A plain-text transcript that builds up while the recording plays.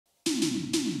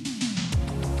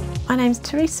My name's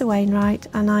Teresa Wainwright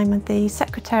and I'm the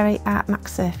secretary at Mac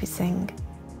Surfacing.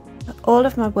 All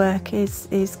of my work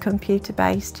is computer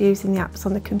based, using the apps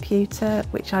on the computer,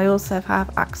 which I also have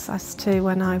access to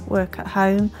when I work at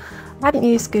home. I hadn't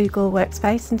used Google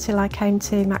Workspace until I came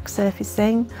to Mac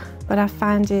Surfacing, but I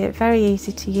found it very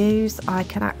easy to use. I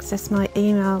can access my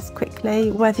emails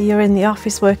quickly. Whether you're in the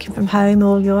office working from home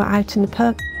or you're out in the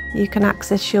pub, you can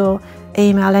access your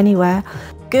email anywhere.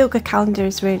 Google Calendar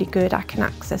is really good. I can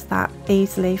access that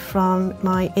easily from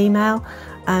my email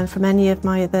and from any of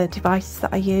my other devices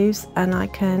that I use, and I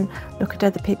can look at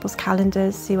other people's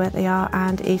calendars, see where they are,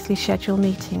 and easily schedule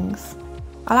meetings.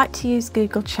 I like to use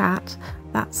Google Chat.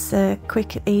 That's a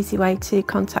quick, easy way to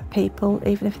contact people.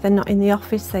 Even if they're not in the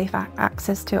office, they have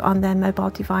access to it on their mobile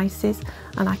devices,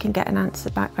 and I can get an answer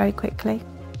back very quickly.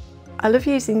 I love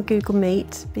using Google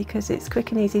Meet because it's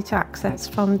quick and easy to access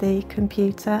from the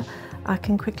computer. I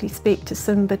can quickly speak to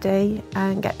somebody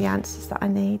and get the answers that I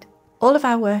need. All of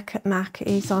our work at Mac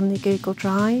is on the Google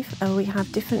Drive. We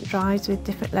have different drives with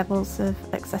different levels of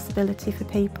accessibility for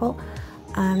people.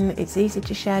 It's easy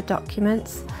to share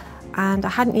documents, and I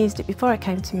hadn't used it before I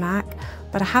came to Mac,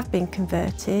 but I have been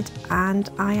converted and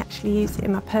I actually use it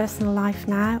in my personal life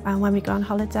now, and when we go on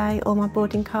holiday, all my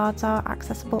boarding cards are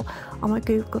accessible on my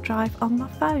Google Drive on my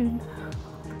phone.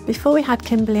 Before we had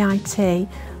Kimbley IT,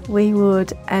 we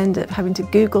would end up having to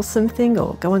Google something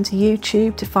or go onto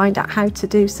YouTube to find out how to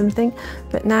do something.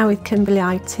 But now with Kimbley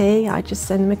IT, I just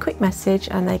send them a quick message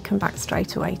and they come back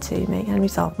straight away to me and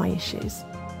resolve my issues.